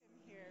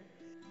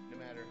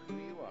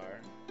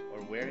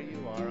where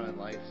you are on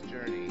life's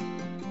journey,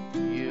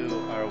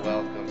 you are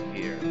welcome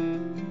here.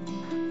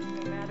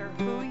 No matter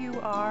who you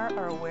are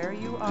or where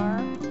you are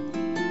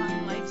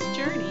on life's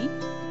journey,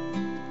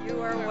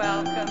 you are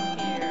welcome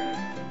here.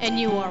 And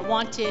you are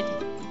wanted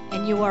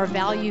and you are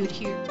valued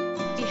here.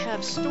 We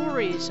have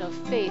stories of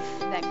faith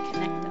that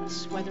connect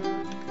us, whether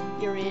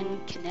you're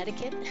in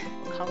Connecticut,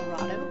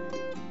 Colorado,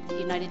 the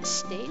United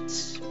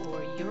States,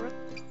 or Europe,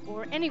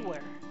 or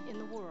anywhere in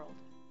the world.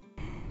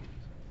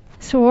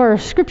 So our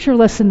scripture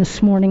lesson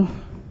this morning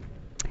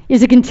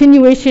is a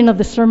continuation of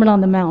the Sermon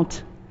on the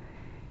Mount.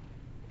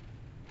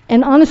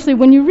 And honestly,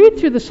 when you read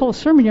through this whole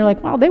sermon, you're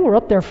like, wow, they were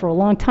up there for a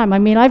long time. I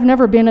mean, I've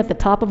never been at the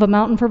top of a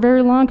mountain for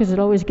very long because it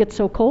always gets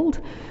so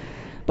cold.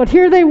 But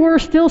here they were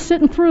still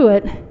sitting through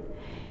it.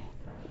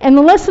 And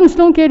the lessons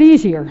don't get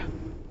easier.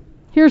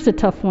 Here's a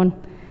tough one.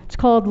 It's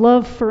called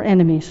love for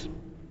enemies.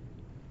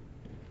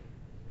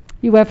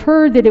 You have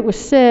heard that it was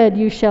said,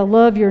 you shall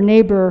love your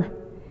neighbor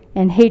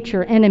and hate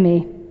your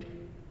enemy.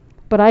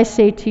 But I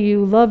say to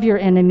you, love your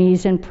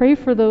enemies and pray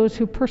for those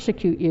who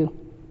persecute you.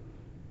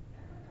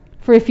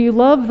 For if you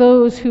love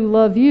those who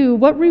love you,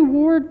 what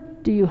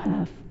reward do you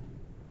have?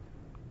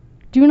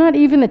 Do not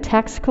even the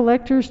tax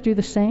collectors do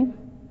the same?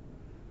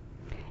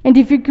 And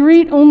if you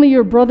greet only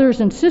your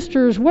brothers and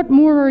sisters, what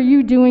more are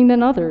you doing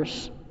than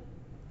others?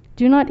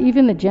 Do not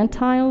even the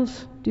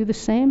Gentiles do the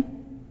same?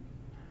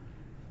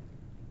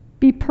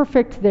 Be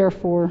perfect,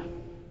 therefore,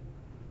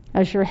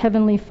 as your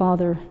heavenly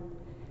Father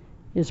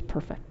is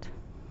perfect.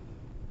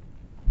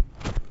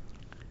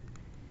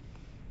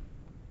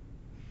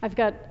 I've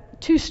got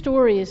two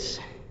stories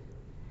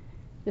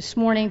this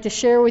morning to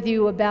share with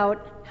you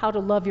about how to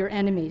love your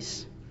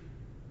enemies.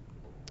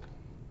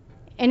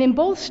 And in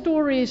both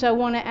stories, I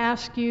want to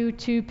ask you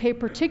to pay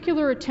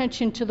particular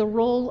attention to the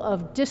role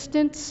of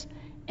distance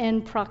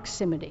and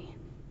proximity.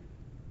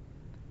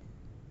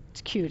 It's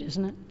cute,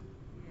 isn't it?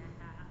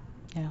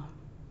 Yeah.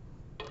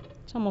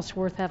 It's almost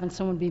worth having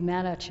someone be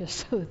mad at you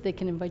so that they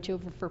can invite you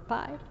over for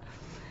pie.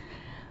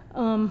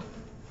 The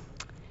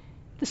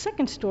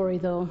second story,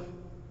 though,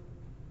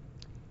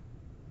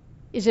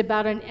 is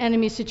about an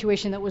enemy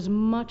situation that was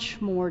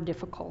much more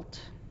difficult,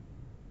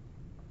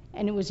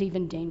 and it was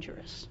even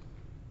dangerous.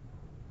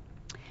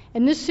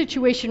 And this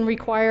situation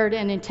required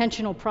an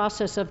intentional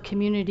process of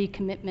community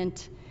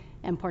commitment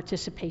and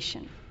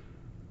participation.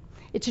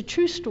 It's a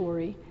true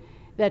story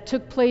that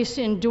took place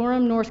in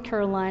Durham, North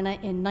Carolina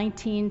in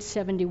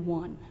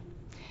 1971.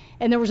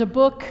 And there was a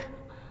book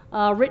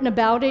written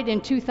about it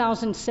in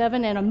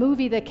 2007 and a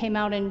movie that came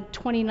out in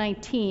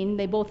 2019.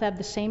 They both have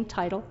the same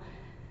title,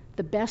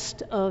 The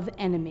Best of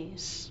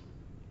Enemies.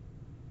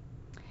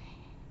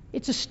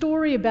 It's a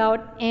story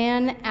about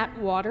Anne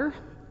Atwater,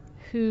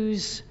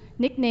 whose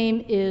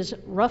nickname is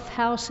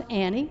Roughhouse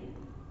Annie.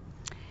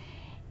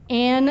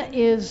 Anne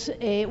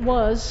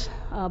was,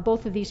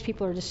 both of these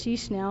people are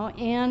deceased now.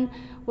 Anne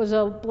was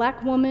a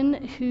black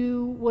woman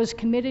who was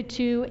committed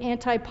to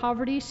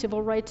anti-poverty,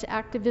 civil rights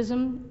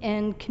activism,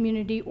 and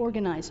community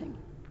organizing.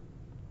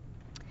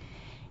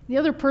 The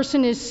other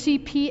person is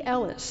C.P.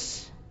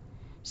 Ellis.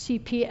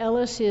 C.P.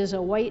 Ellis is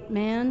a white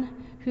man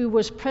who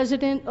was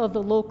president of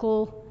the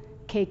local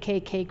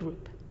KKK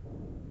group.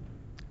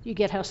 You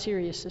get how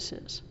serious this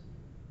is.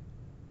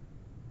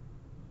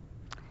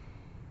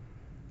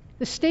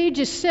 The stage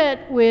is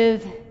set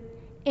with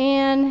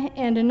Anne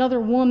and another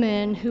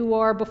woman who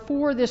are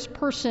before this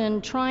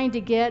person trying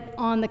to get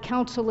on the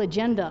council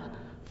agenda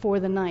for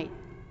the night.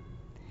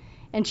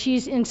 And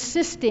she's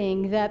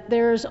insisting that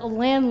there's a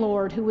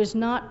landlord who is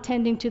not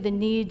tending to the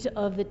needs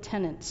of the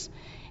tenants.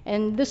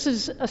 And this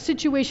is a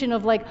situation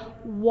of like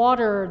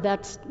water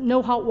that's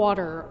no hot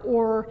water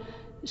or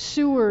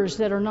sewers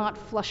that are not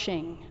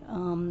flushing.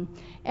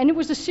 And it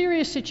was a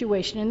serious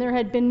situation, and there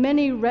had been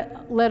many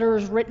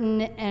letters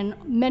written and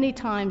many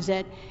times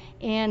that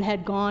Anne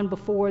had gone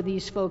before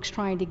these folks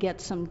trying to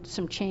get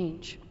some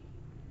change.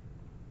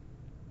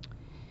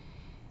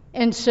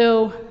 And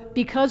so,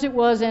 because it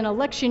was an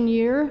election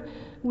year,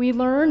 we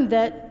learned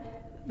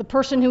that the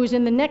person who was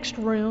in the next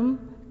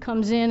room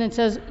comes in and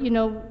says,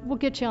 we'll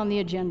get you on the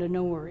agenda,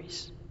 no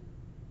worries.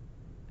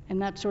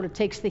 And that sort of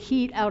takes the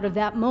heat out of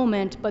that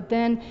moment, but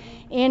then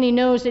Annie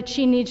knows that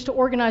she needs to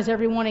organize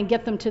everyone and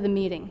get them to the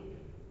meeting.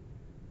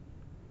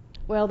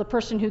 Well, the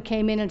person who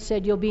came in and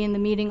said, you'll be in the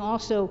meeting,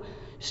 also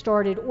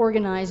started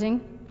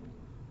organizing.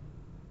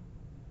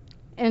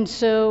 And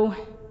so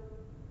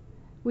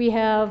we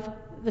have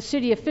the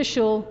city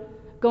official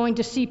going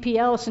to C.P.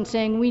 Ellis and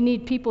saying, we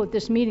need people at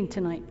this meeting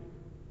tonight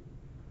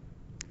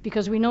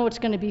because we know it's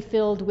going to be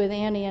filled with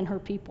Annie and her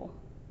people.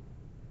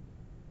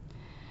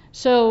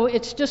 So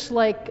it's just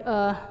like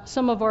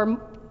some of our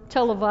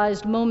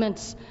televised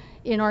moments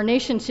in our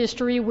nation's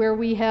history where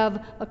we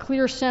have a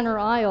clear center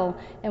aisle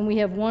and we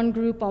have one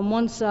group on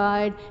one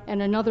side and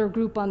another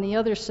group on the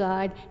other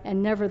side,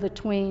 and never the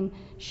twain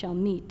shall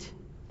meet.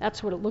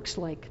 That's what it looks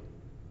like.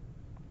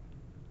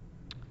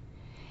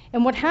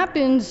 And what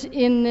happens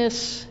in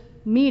this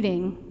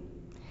meeting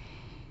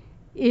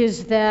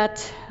is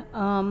that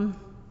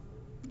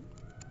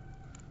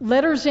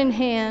letters in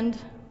hand,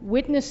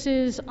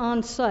 witnesses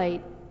on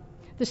site,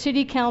 the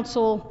city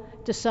council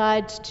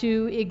decides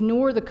to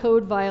ignore the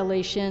code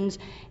violations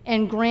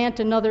and grant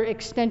another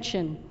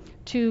extension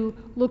to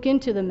look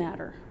into the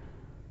matter.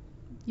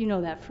 You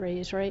know that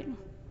phrase, right?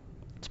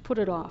 Let's put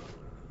it off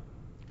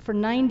for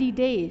 90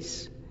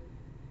 days.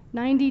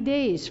 90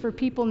 days for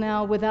people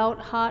now without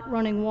hot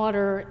running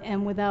water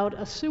and without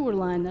a sewer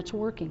line that's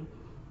working.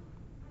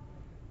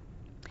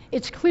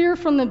 It's clear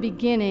from the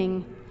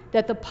beginning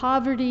that the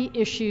poverty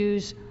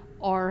issues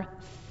are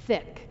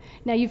thick.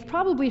 Now, you've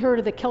probably heard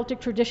of the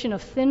Celtic tradition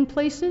of thin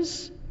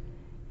places,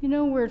 you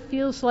know, where it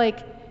feels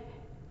like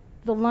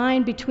the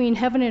line between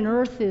heaven and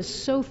earth is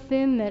so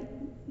thin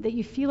that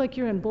you feel like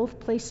you're in both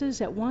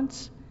places at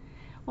once.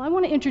 Well, I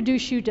want to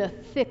introduce you to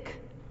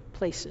thick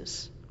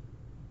places.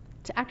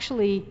 It's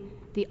actually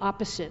the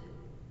opposite.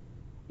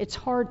 It's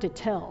hard to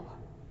tell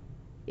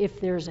if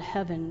there's a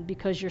heaven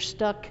because you're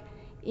stuck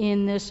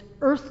in this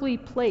earthly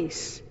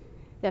place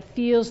that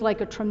feels like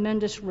a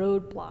tremendous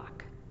roadblock.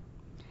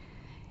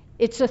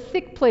 It's a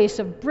thick place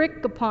of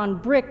brick upon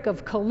brick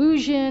of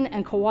collusion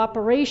and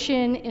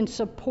cooperation in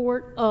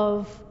support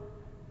of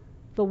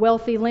the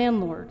wealthy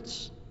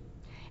landlords.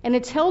 And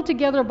it's held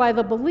together by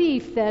the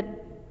belief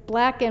that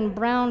black and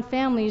brown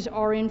families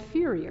are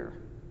inferior.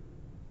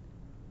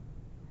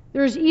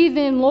 There's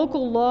even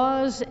local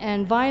laws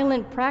and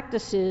violent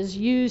practices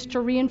used to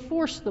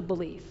reinforce the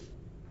belief.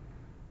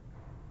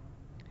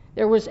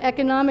 There was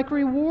economic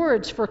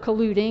rewards for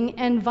colluding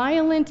and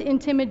violent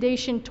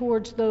intimidation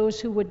towards those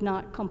who would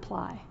not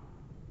comply.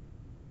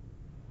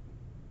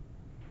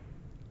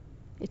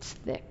 It's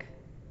thick.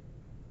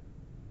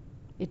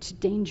 It's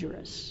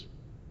dangerous.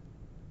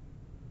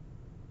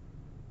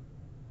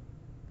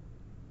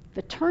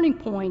 The turning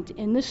point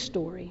in this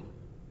story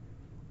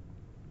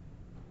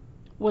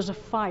was a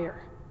fire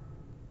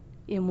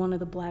in one of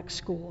the black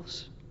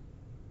schools.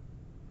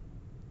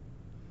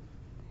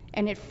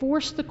 And it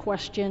forced the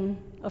question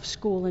of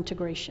school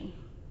integration.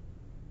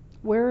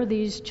 Where are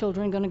these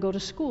children going to go to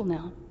school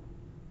now?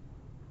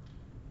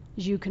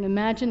 As you can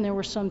imagine, there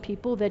were some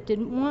people that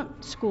didn't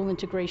want school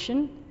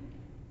integration,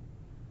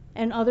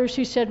 and others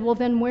who said, well,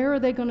 then where are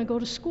they going to go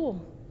to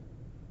school?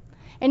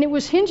 And it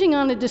was hinging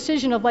on a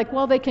decision of like,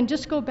 well, they can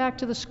just go back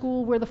to the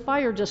school where the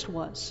fire just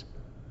was,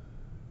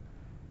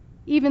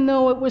 even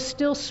though it was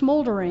still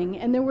smoldering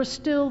and there was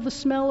still the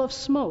smell of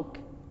smoke.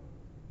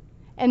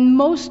 And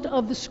most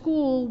of the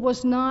school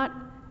was not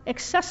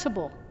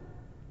accessible.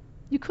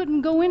 You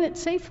couldn't go in it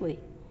safely.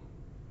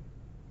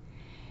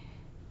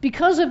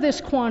 Because of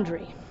this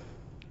quandary,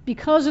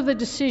 because of the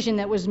decision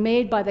that was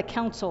made by the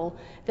council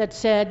that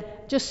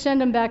said, just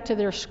send them back to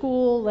their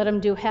school, let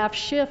them do half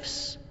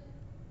shifts,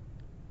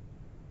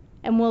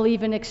 and we'll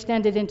even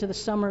extend it into the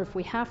summer if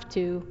we have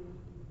to,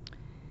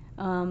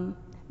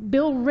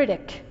 Bill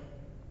Riddick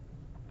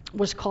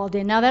was called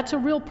in. Now that's a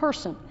real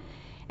person.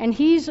 And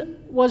he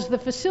was the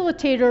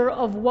facilitator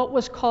of what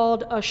was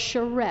called a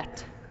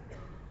charrette.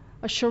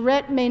 A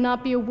charrette may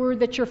not be a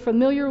word that you're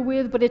familiar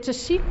with, but it's a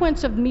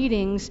sequence of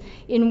meetings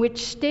in which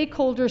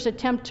stakeholders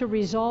attempt to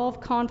resolve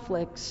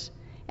conflicts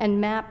and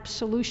map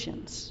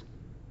solutions.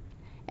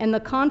 And the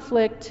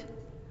conflict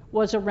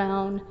was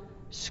around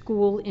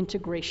school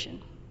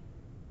integration.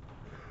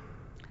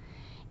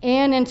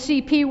 Anne and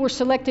CP were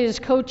selected as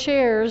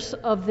co-chairs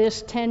of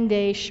this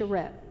 10-day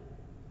charrette,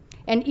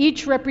 and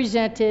each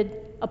represented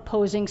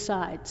opposing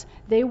sides.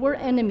 They were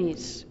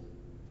enemies.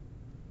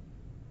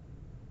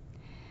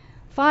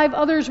 5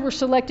 others were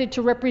selected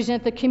to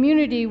represent the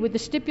community with the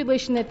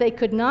stipulation that they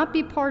could not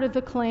be part of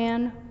the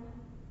Klan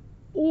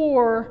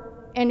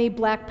or any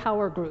black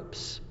power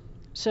groups.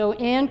 So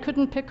Anne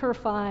couldn't pick her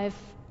 5,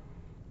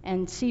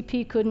 and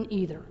CP couldn't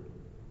either.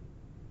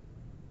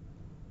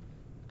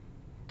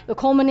 The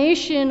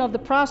culmination of the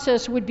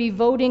process would be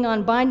voting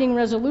on binding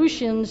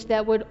resolutions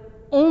that would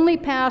only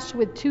pass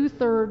with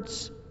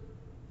 2/3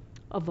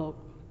 a vote,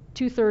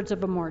 2/3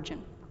 of a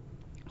margin.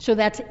 So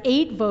that's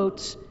 8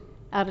 votes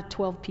out of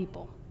 12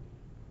 people.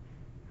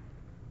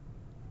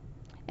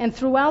 And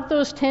throughout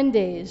those 10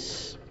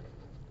 days,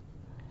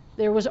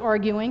 there was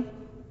arguing,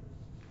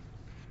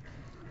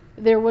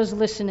 there was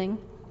listening,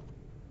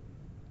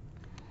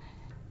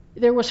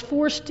 there was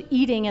forced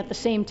eating at the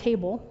same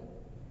table.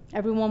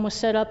 Everyone was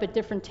set up at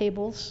different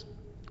tables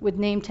with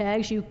name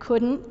tags. You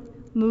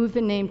couldn't move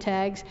the name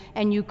tags,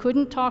 and you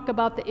couldn't talk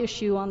about the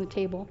issue on the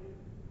table.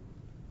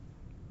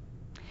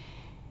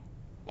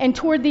 And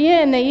toward the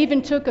end, they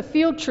even took a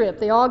field trip.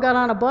 They all got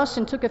on a bus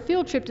and took a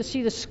field trip to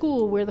see the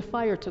school where the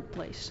fire took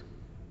place.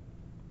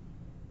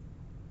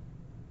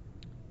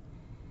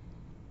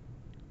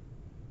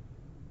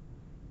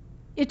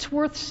 It's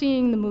worth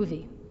seeing the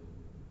movie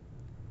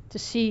to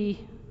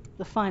see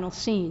the final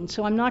scene.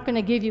 So I'm not going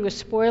to give you a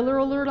spoiler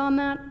alert on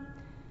that,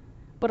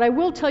 but I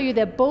will tell you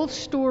that both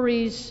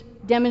stories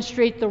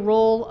demonstrate the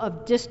role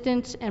of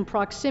distance and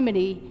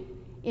proximity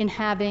in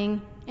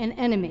having an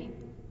enemy.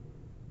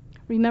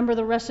 Remember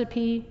the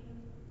recipe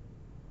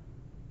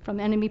from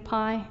Enemy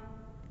Pie?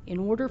 In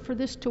order for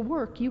this to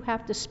work, you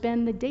have to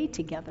spend the day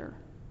together.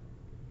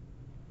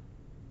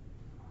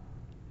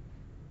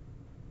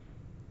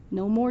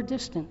 no more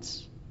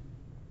distance.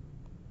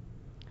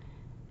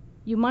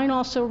 You might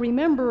also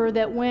remember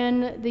that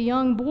when the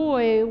young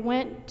boy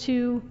went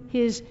to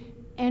his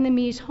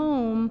enemy's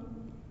home,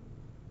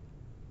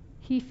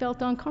 he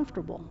felt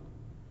uncomfortable.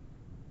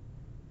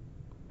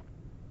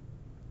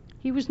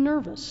 He was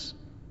nervous.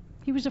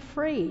 He was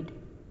afraid.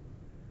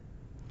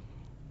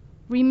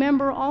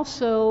 Remember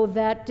also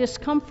that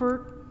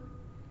discomfort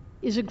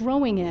is a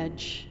growing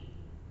edge.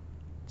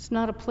 It's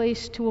not a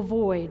place to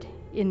avoid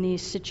in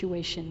these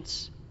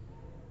situations.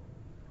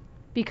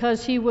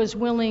 Because he was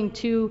willing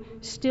to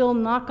still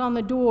knock on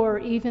the door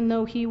even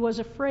though he was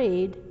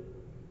afraid,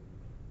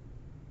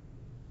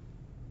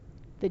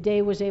 the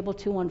day was able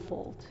to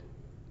unfold.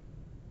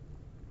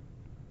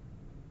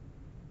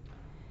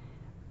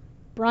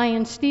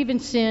 Brian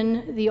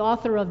Stevenson, the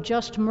author of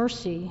Just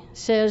Mercy,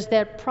 says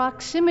that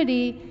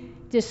proximity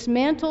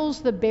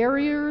dismantles the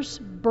barriers,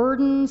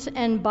 burdens,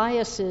 and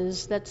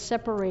biases that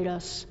separate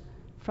us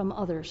from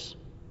others.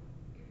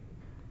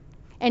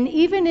 And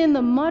even in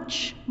the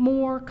much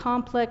more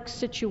complex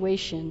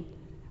situation,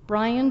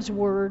 Brian's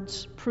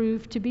words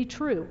prove to be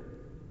true.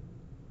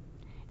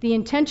 The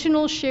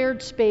intentional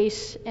shared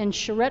space and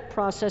charrette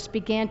process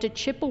began to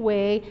chip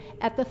away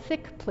at the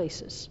thick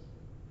places,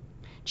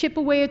 chip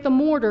away at the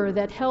mortar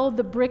that held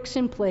the bricks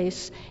in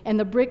place, and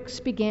the bricks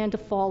began to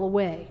fall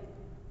away.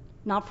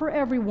 Not for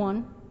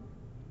everyone,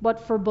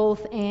 but for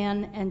both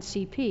Anne and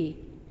CP.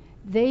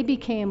 They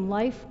became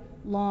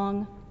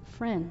lifelong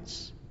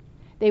friends.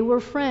 They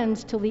were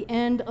friends till the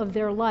end of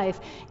their life,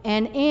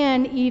 and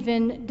Anne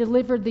even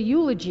delivered the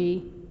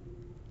eulogy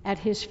at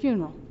his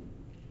funeral.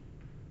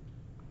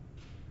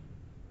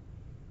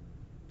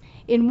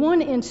 In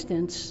one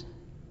instance,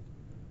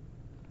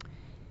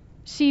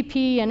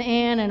 CP and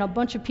Anne and a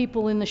bunch of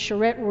people in the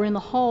charrette were in the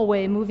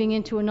hallway moving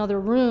into another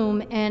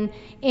room, and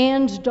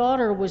Anne's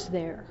daughter was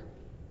there.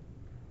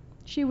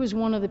 She was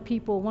one of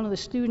the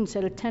students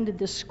that attended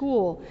this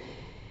school.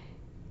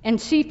 And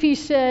CP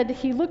said,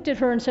 he looked at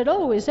her and said,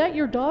 "Oh, is that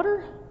your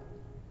daughter?"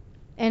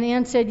 And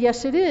Anne said,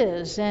 "Yes, it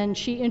is." And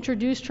she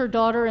introduced her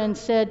daughter and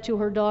said to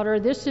her daughter,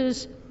 "This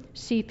is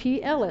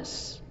CP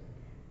Ellis."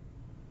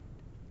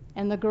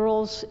 And the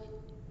girl's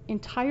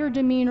entire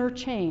demeanor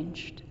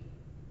changed.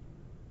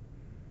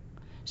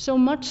 So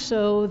much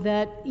so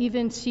that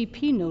even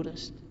CP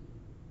noticed.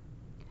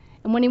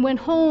 And when he went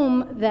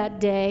home that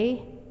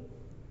day,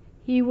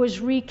 he was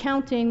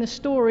recounting the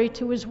story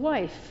to his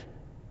wife.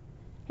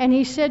 And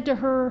he said to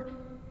her,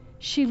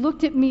 "She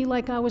looked at me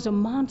like I was a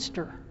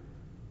monster."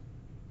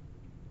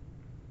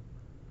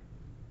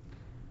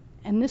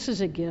 And this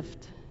is a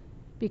gift,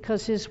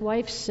 because his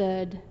wife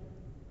said,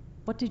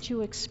 "What did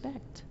you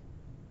expect?"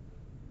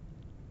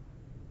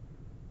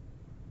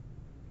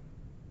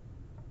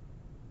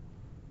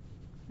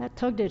 That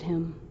tugged at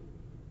him.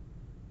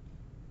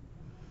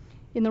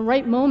 In the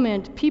right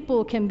moment,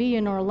 people can be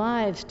in our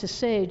lives to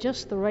say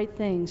just the right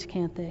things,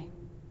 can't they?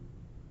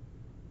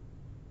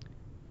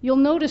 You'll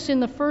notice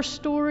in the first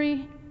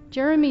story,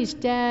 Jeremy's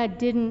dad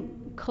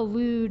didn't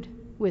collude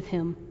with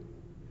him.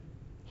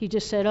 He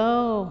just said,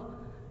 "Oh,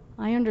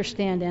 I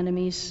understand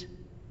enemies,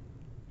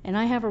 and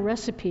I have a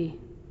recipe,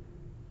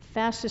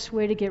 fastest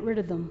way to get rid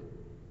of them."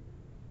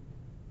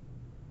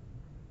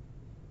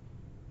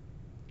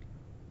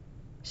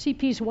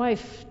 CP's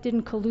wife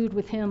didn't collude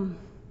with him.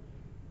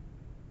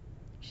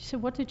 She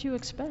said, "What did you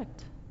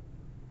expect?"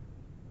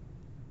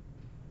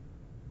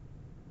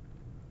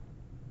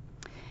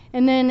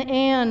 And then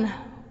Anne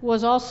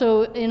was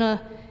also in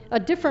a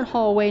different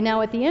hallway.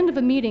 Now, at the end of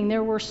a meeting,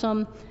 there were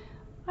some,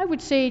 I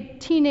would say,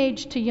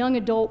 teenage to young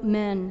adult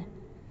men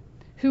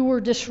who were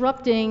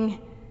disrupting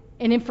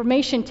an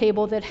information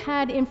table that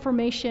had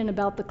information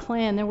about the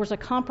Klan. There was a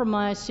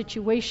compromise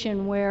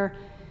situation where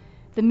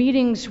the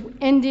meetings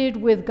ended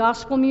with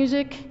gospel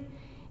music,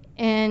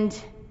 and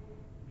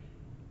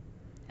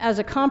as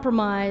a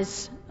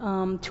compromise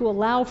to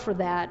allow for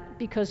that,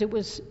 because it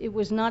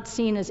was not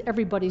seen as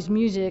everybody's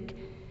music,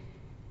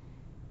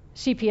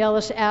 CP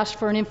Ellis asked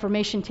for an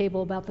information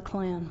table about the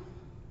Klan.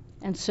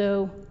 And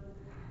so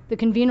the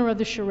convener of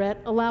the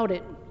charrette allowed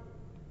it.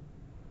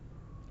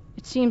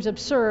 It seems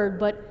absurd,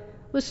 but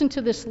listen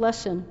to this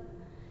lesson.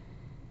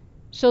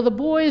 So the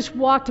boys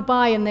walked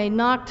by and they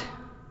knocked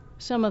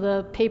some of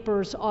the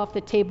papers off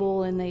the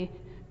table, and they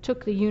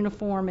took the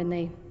uniform and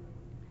they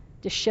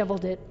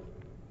disheveled it.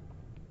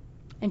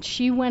 And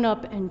she went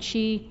up and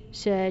she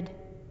said,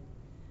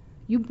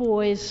 "You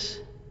boys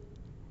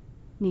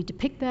need to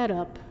pick that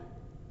up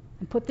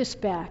and put this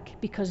back,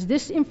 because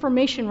this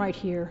information right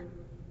here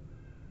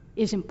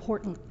is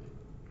important.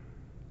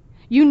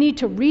 You need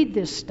to read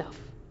this stuff.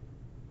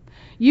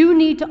 You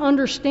need to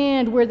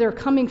understand where they're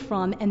coming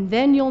from, and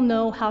then you'll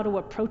know how to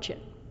approach it.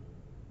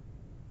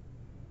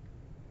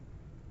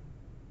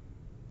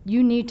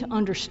 You need to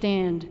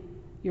understand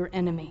your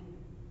enemy."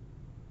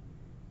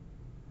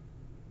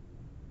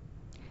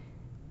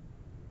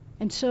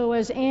 And so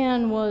as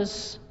Anne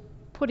was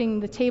putting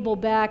the table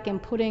back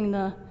and putting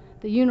the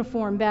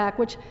uniform back,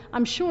 which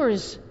I'm sure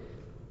is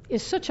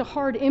such a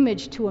hard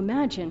image to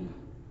imagine.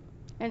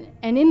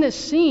 And in this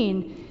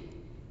scene,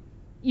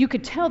 you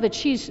could tell that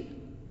she's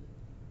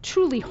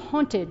truly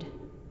haunted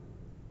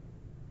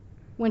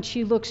when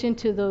she looks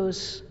into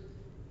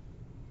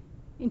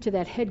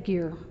that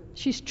headgear.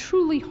 She's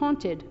truly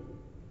haunted.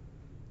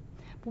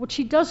 But what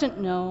she doesn't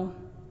know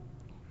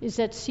is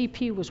that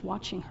CP was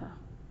watching her.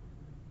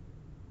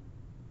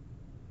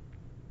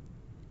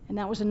 And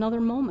that was another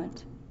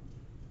moment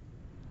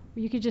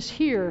where you could just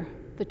hear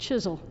the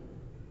chisel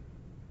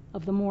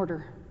of the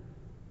mortar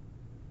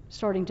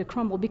starting to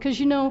crumble. Because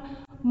you know,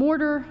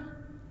 mortar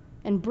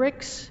and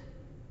bricks,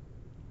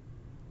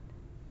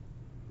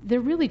 they're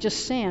really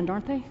just sand,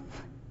 aren't they?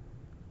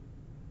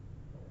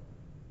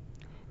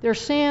 They're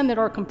sand that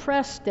are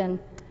compressed and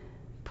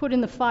put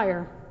in the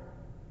fire.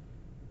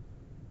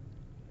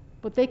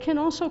 But they can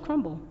also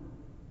crumble.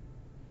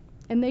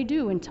 And they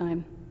do in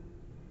time.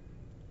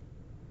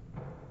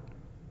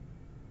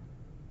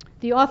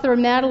 The author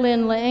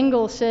Madeleine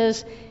L'Engle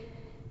says,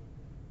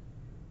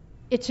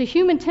 it's a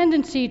human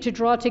tendency to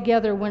draw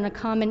together when a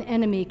common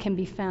enemy can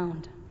be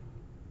found.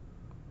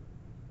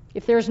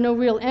 If there's no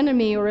real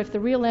enemy, or if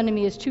the real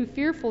enemy is too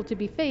fearful to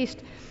be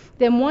faced,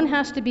 then one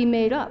has to be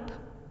made up.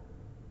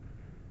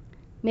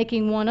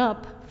 Making one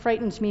up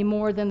frightens me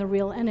more than the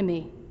real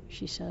enemy,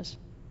 she says.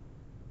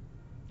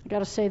 I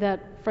gotta say,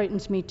 that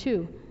frightens me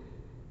too,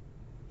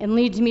 and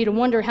leads me to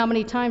wonder how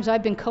many times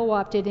I've been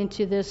co-opted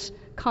into this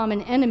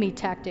common enemy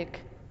tactic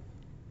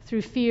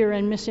through fear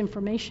and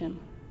misinformation.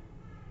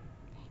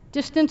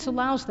 Distance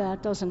allows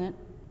that, doesn't it?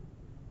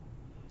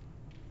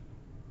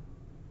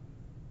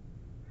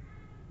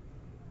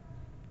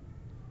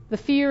 The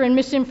fear and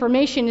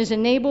misinformation is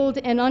enabled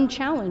and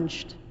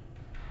unchallenged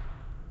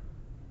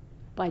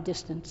by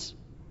distance.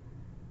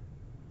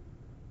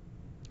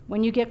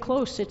 When you get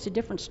close, it's a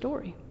different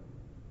story.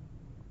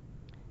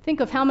 Think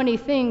of how many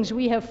things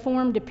we have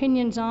formed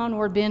opinions on,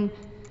 or been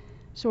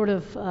sort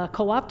of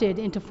co-opted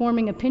into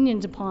forming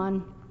opinions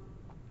about,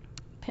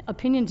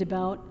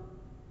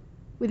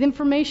 with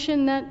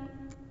information that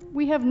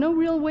we have no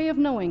real way of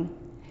knowing.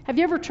 Have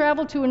you ever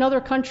traveled to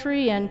another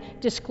country and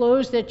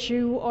disclosed that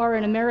you are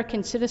an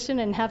American citizen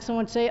and have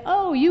someone say,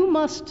 oh, you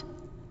must...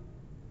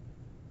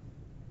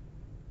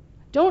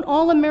 Don't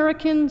all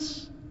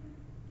Americans?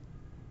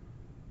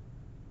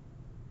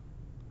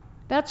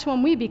 That's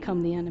when we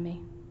become the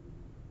enemy.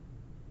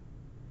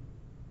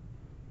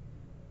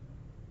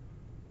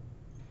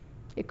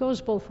 It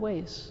goes both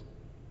ways.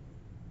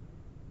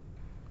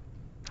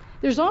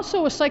 There's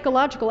also a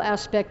psychological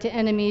aspect to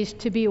enemies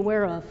to be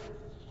aware of.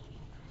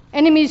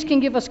 Enemies can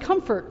give us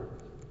comfort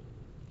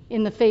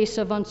in the face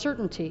of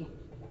uncertainty,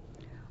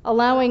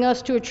 allowing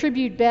us to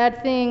attribute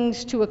bad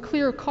things to a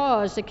clear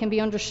cause that can be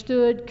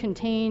understood,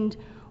 contained,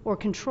 or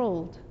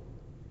controlled.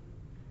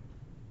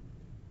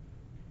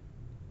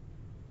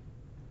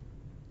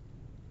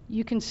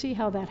 You can see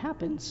how that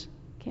happens,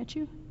 can't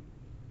you?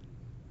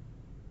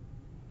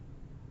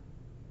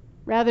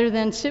 Rather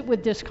than sit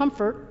with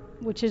discomfort,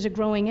 which is a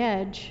growing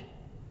edge,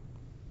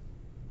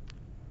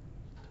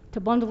 to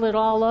bundle it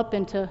all up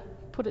and to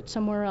put it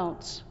somewhere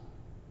else.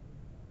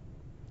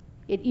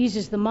 It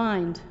eases the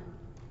mind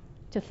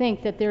to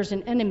think that there's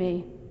an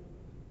enemy.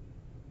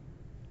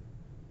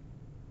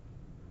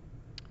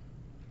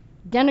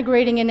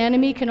 Denigrating an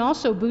enemy can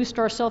also boost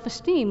our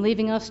self-esteem,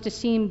 leaving us to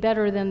seem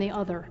better than the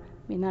other.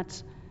 I mean,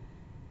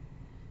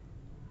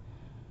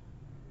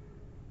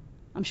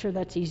 I'm sure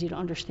that's easy to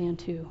understand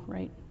too,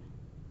 right?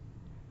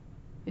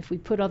 If we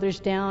put others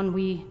down,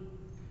 we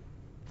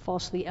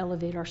falsely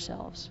elevate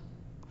ourselves.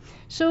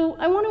 So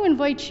I want to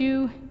invite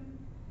you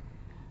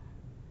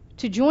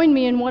to join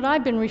me in what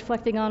I've been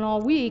reflecting on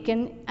all week,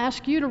 and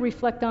ask you to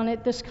reflect on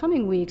it this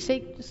coming week.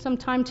 Take some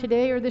time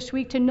today or this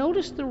week to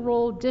notice the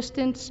role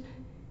distance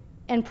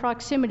and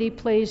proximity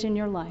plays in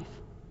your life.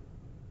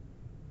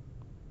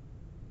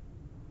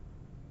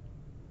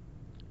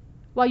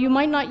 While you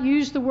might not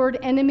use the word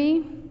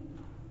enemy,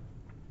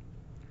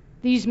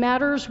 these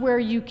matters where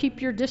you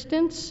keep your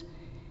distance,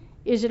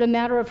 is it a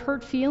matter of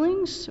hurt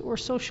feelings or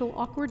social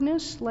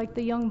awkwardness, like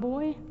the young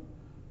boy?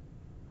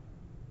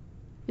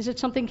 Is it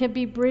something that can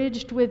be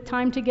bridged with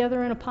time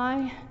together in a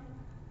pie?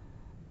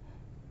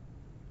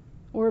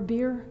 Or a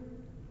beer?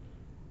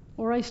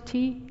 Or iced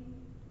tea?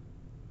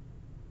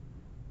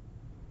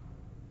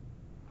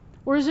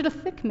 Or is it a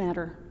thick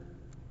matter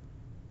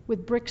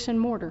with bricks and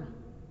mortar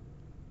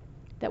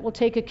that will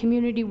take a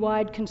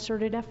community-wide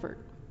concerted effort?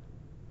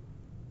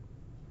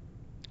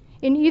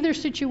 In either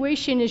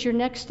situation, is your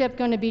next step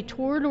going to be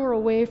toward or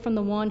away from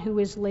the one who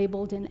is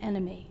labeled an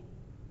enemy?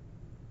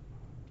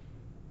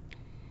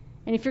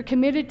 And if you're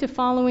committed to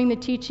following the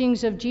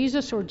teachings of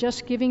Jesus or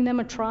just giving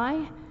them a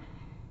try,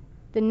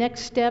 the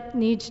next step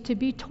needs to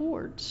be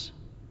towards.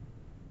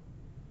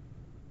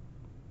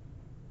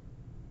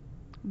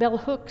 Bell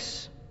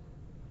Hooks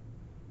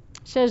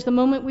says, the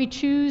moment we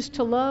choose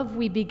to love,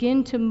 we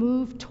begin to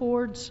move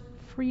towards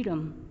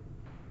freedom,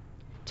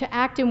 to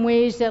act in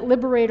ways that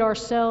liberate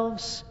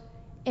ourselves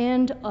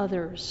and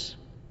others.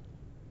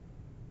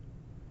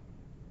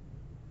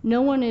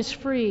 No one is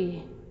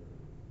free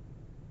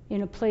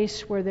in a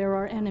place where there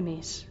are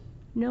enemies.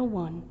 No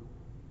one.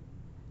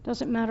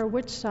 Doesn't matter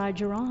which side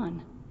you're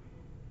on,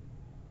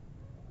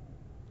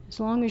 as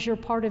long as you're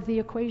part of the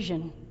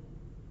equation.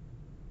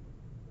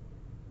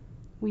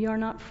 We are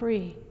not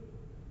free.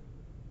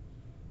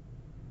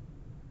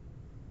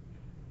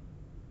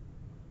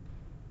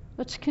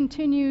 Let's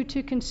continue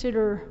to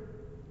consider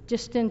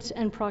distance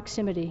and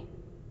proximity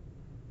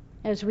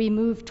as we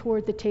move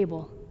toward the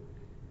table,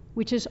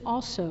 which is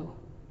also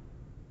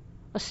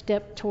a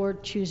step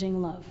toward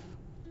choosing love.